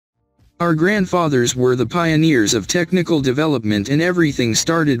Our grandfathers were the pioneers of technical development, and everything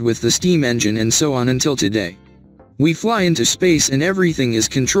started with the steam engine and so on until today. We fly into space and everything is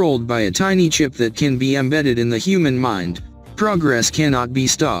controlled by a tiny chip that can be embedded in the human mind. Progress cannot be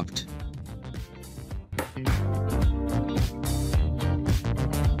stopped.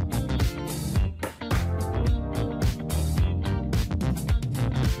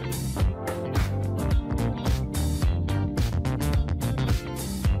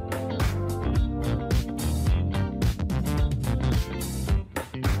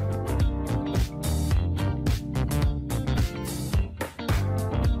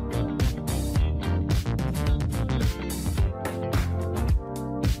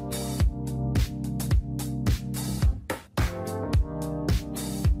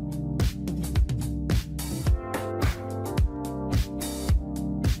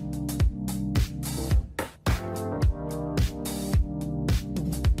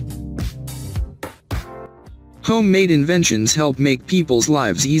 Homemade inventions help make people's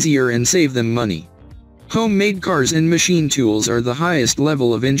lives easier and save them money. Homemade cars and machine tools are the highest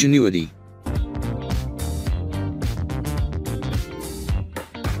level of ingenuity.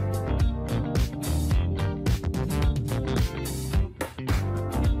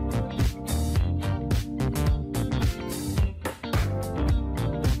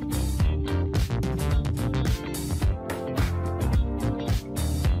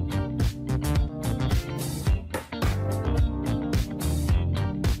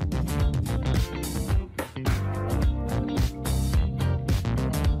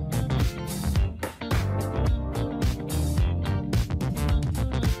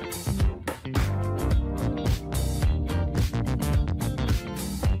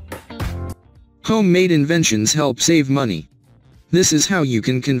 Homemade inventions help save money. This is how you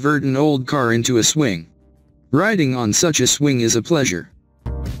can convert an old car into a swing. Riding on such a swing is a pleasure.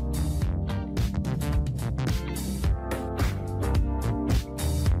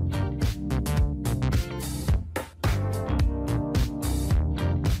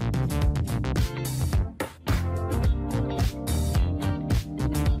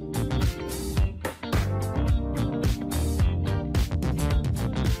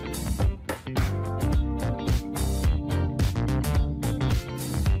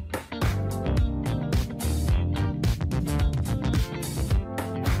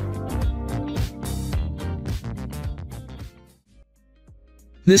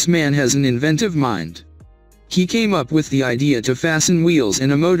 This man has an inventive mind. He came up with the idea to fasten wheels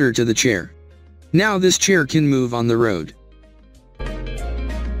and a motor to the chair. Now this chair can move on the road.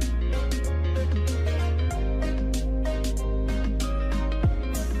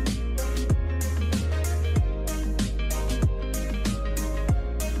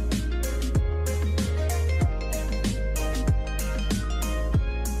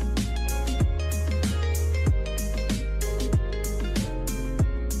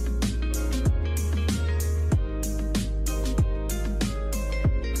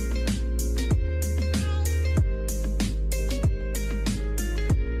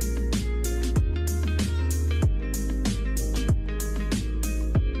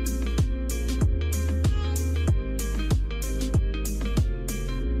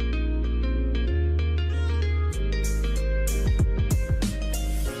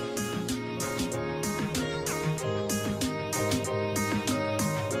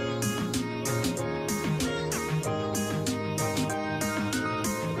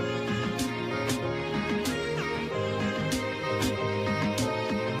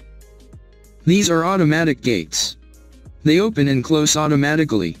 These are automatic gates. They open and close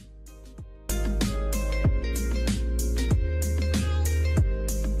automatically.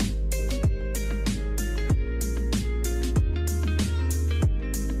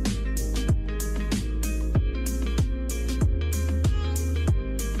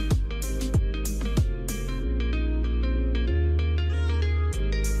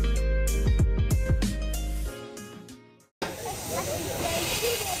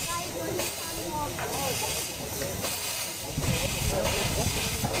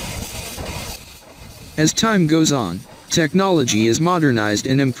 As time goes on, technology is modernized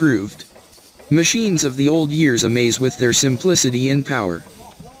and improved. Machines of the old years amaze with their simplicity and power.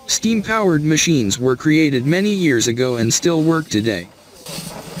 Steam-powered machines were created many years ago and still work today.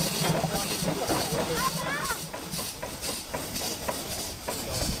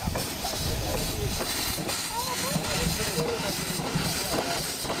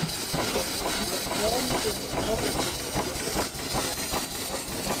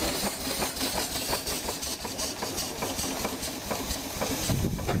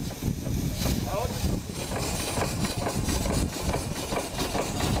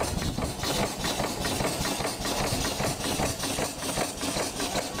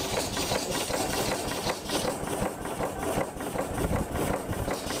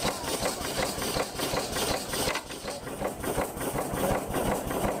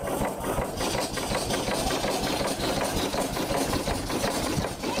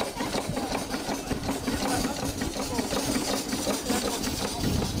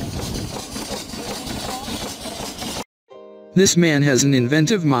 This man has an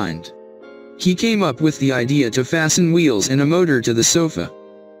inventive mind. He came up with the idea to fasten wheels and a motor to the sofa.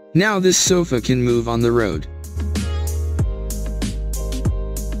 Now this sofa can move on the road.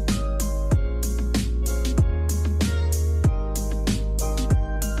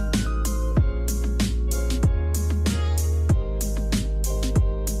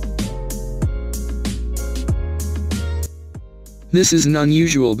 This is an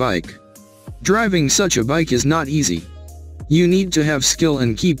unusual bike. Driving such a bike is not easy. You need to have skill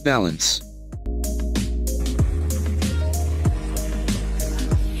and keep balance.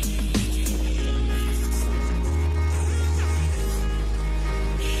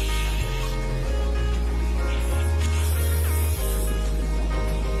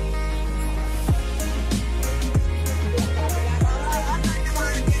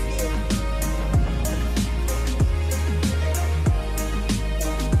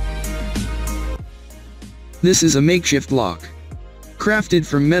 This is a makeshift lock, crafted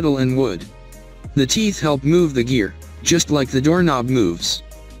from metal and wood. The teeth help move the gear, just like the doorknob moves.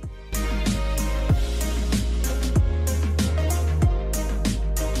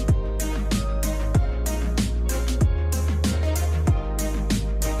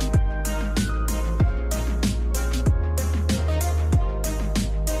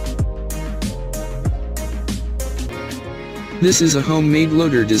 This is a homemade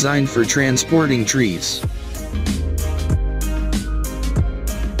loader designed for transporting trees.